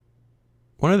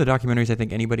One of the documentaries I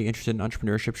think anybody interested in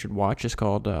entrepreneurship should watch is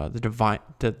called the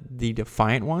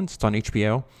Defiant Ones. It's on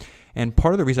HBO. And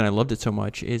part of the reason I loved it so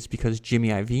much is because Jimmy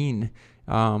Iovine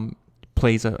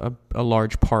plays a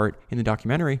large part in the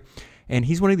documentary. And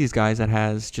he's one of these guys that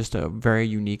has just a very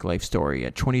unique life story.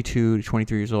 At 22 to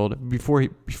 23 years old, before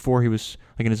he was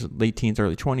like in his late teens,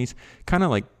 early 20s, kind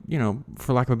of like,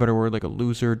 for lack of a better word, like a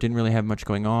loser, didn't really have much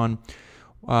going on.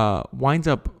 Winds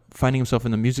up finding himself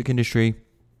in the music industry,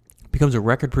 becomes a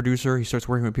record producer. He starts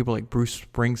working with people like Bruce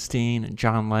Springsteen and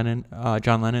John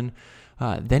Lennon.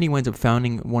 Then he winds up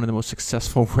founding one of the most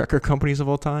successful record companies of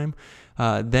all time.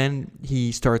 Then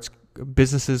he starts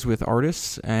businesses with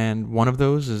artists, and one of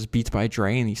those is Beats by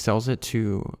Dre, and he sells it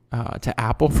to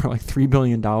Apple for like $3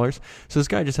 billion. So this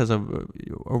guy just has a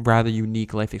rather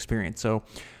unique life experience. So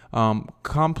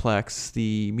Complex,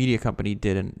 the media company,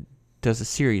 does a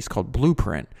series called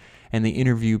Blueprint, and they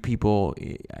interview people.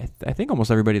 I think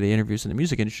almost everybody they interviews in the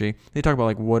music industry. They talk about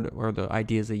like what are the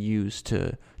ideas they use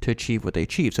to achieve what they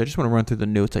achieve. So I just want to run through the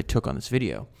notes I took on this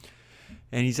video.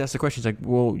 And he's asked the questions like,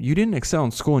 well, you didn't excel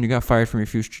in school and you got fired from your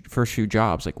first few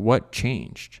jobs. Like, what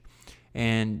changed?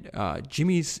 And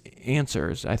Jimmy's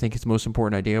answers, I think, is the most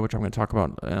important idea, which I'm going to talk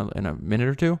about in a minute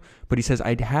or two. But he says,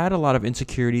 I'd had a lot of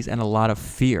insecurities and a lot of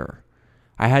fear.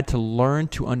 I had to learn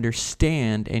to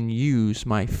understand and use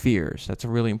my fears. That's a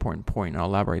really important point, and I'll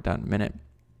elaborate that in a minute.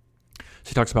 So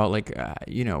he talks about like,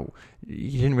 he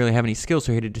didn't really have any skills,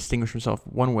 so he had to distinguish himself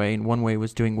one way, and one way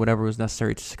was doing whatever was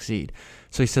necessary to succeed.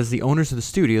 So he says the owners of the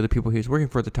studio, the people he was working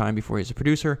for at the time before he was a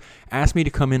producer, asked me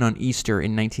to come in on Easter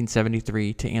in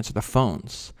 1973 to answer the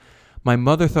phones. My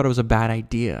mother thought it was a bad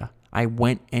idea. I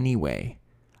went anyway.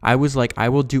 I was like, I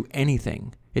will do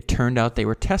anything. It turned out they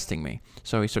were testing me.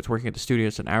 So he starts working at the studio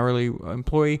as an hourly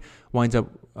employee, winds up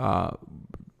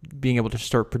being able to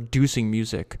start producing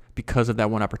music because of that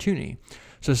one opportunity.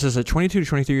 So it says at 22 to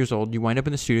 23 years old, you wind up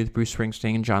in the studio with Bruce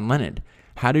Springsteen and John Lennon.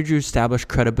 How did you establish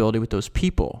credibility with those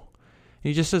people? And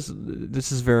he just says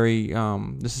this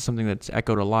is something that's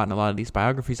echoed a lot in a lot of these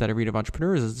biographies that I read of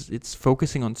entrepreneurs. Is it's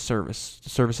focusing on the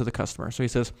service of the customer. So he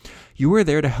says, you were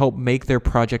there to help make their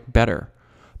project better.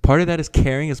 Part of that is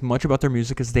caring as much about their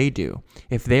music as they do.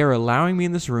 If they are allowing me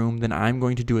in this room, then I'm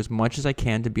going to do as much as I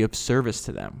can to be of service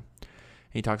to them.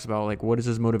 And he talks about like what is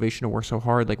his motivation to work so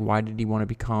hard? Like why did he want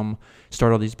to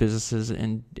start all these businesses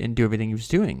and do everything he was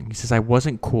doing? He says, I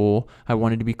wasn't cool. I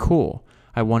wanted to be cool.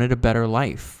 I wanted a better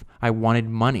life. I wanted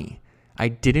money. I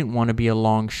didn't want to be a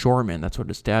longshoreman. That's what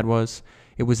his dad was.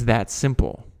 It was that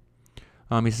simple.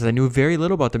 He says, I knew very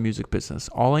little about the music business.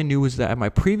 All I knew was that at my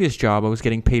previous job, I was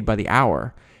getting paid by the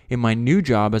hour. In my new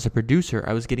job as a producer,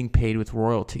 I was getting paid with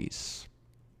royalties.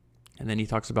 And then he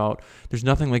talks about there's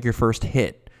nothing like your first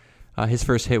hit. His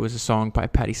first hit was a song by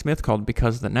Patti Smith called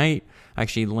Because of the Night. I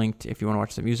actually linked if you want to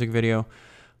watch the music video.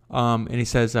 And he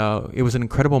says, it was an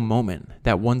incredible moment.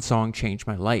 That one song changed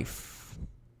my life.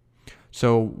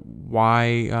 So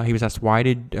why, he was asked, why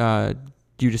did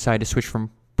you decide to switch from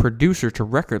producer to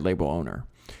record label owner?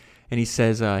 And he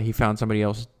says he found somebody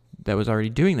else that was already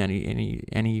doing that.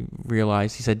 And he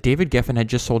realized, he said, David Geffen had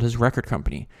just sold his record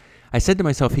company. I said to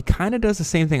myself, he kind of does the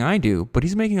same thing I do, but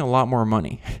he's making a lot more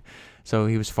money. So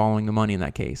he was following the money in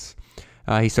that case.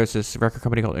 He starts this record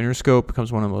company called Interscope,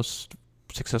 becomes one of the most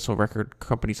successful record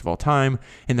companies of all time.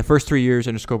 In the first 3 years,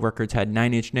 Interscope Records had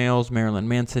 9 Inch Nails, Marilyn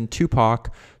Manson,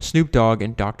 Tupac, Snoop Dogg,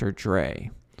 and Dr. Dre.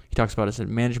 He talks about his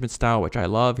management style, which I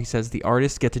love. He says the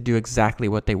artists get to do exactly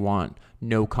what they want,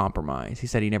 no compromise. He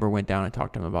said he never went down and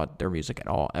talked to them about their music at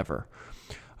all, ever.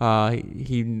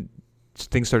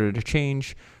 Things started to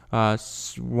change.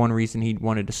 One reason he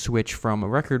wanted to switch from a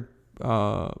record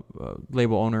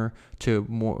label owner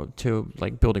to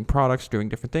like building products, doing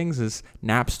different things is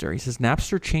Napster. He says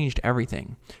Napster changed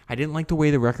everything. I didn't like the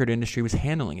way the record industry was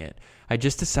handling it. I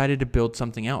just decided to build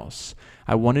something else.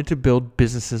 I wanted to build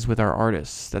businesses with our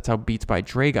artists. That's how Beats by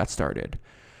Dre got started.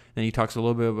 Then he talks a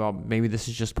little bit about maybe this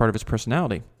is just part of his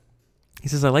personality. He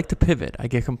says, I like to pivot. I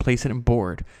get complacent and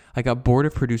bored. I got bored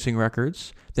of producing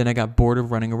records. Then I got bored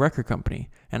of running a record company.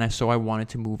 So I wanted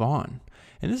to move on.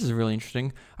 And this is really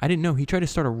interesting. I didn't know. He tried to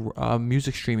start a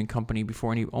music streaming company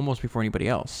almost before anybody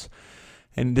else.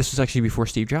 And this was actually before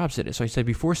Steve Jobs did it. So he said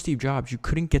before Steve Jobs, you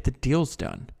couldn't get the deals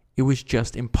done. It was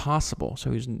just impossible.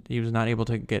 So he was not able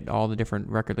to get all the different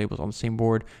record labels on the same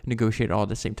board, negotiate all at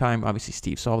the same time. Obviously,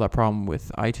 Steve solved that problem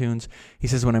with iTunes. He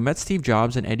says, when I met Steve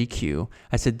Jobs and Eddie Q,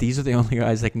 I said, these are the only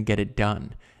guys that can get it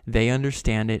done. They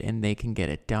understand it and they can get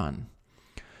it done.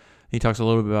 He talks a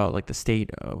little bit about like the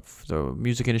state of the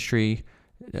music industry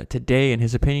today. In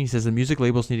his opinion, he says the music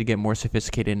labels need to get more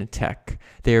sophisticated in tech.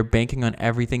 They are banking on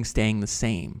everything staying the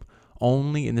same.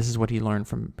 only, and this is what he learned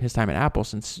from his time at Apple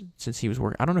since he was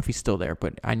working. I don't know if he's still there,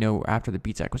 but I know after the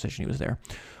Beats acquisition, he was there.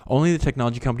 Only the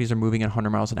technology companies are moving at 100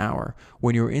 miles an hour.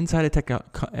 When you're inside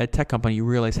a tech company, you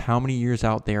realize how many years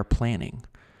out they are planning.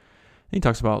 And he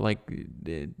talks about like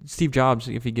Steve Jobs,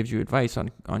 if he gives you advice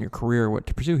on your career, what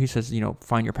to pursue, he says,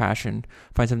 find your passion,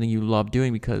 find something you love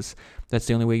doing, because that's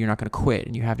the only way you're not going to quit,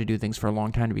 and you have to do things for a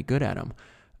long time to be good at them.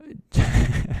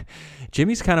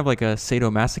 Jimmy's kind of like a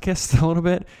sadomasochist a little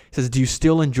bit. He says, do you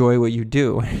still enjoy what you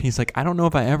do? He's like, I don't know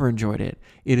if I ever enjoyed it.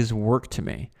 It is work to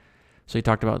me. So he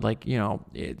talked about like,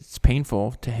 it's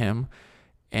painful to him,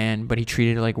 but he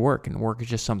treated it like work, and work is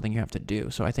just something you have to do.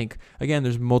 So I think, again,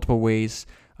 there's multiple ways.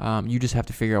 You just have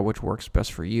to figure out which works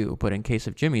best for you. But in case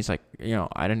of Jimmy's like,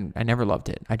 I never loved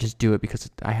it. I just do it because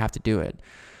I have to do it.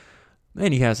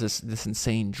 And he has this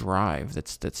insane drive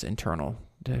that's internal.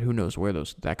 Who knows where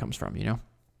that comes from, He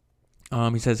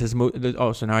says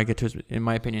so now I get to in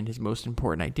my opinion, his most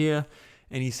important idea.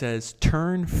 And he says,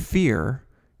 turn fear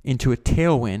into a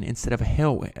tailwind instead of a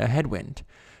headwind.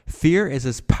 Fear is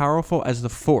as powerful as the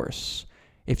force.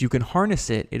 If you can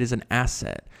harness it, it is an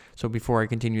asset. So before I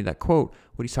continue that quote,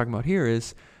 what he's talking about here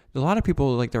is a lot of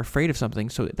people, like, they're afraid of something,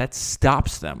 so that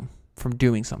stops them from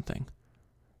doing something,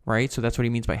 right? So that's what he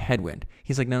means by headwind.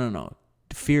 He's like, no.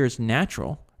 Fear is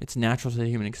natural. It's natural to the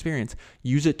human experience.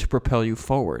 Use it to propel you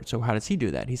forward. So how does he do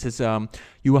that? He says,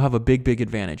 you will have a big, big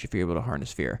advantage if you're able to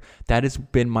harness fear. That has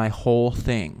been my whole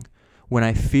thing. When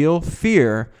I feel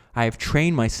fear, I have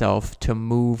trained myself to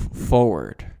move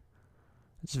forward.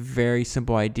 It's a very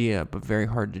simple idea, but very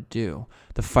hard to do.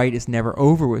 The fight is never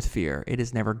over with fear. It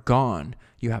is never gone.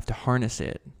 You have to harness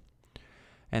it.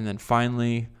 And then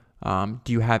finally,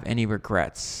 do you have any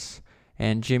regrets?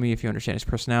 And Jimmy, if you understand his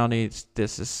personality,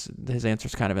 his answer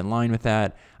is kind of in line with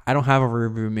that. I don't have a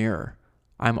rearview mirror.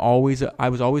 I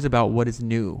was always about what is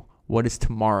new, what is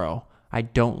tomorrow. I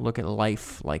don't look at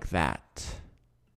life like that.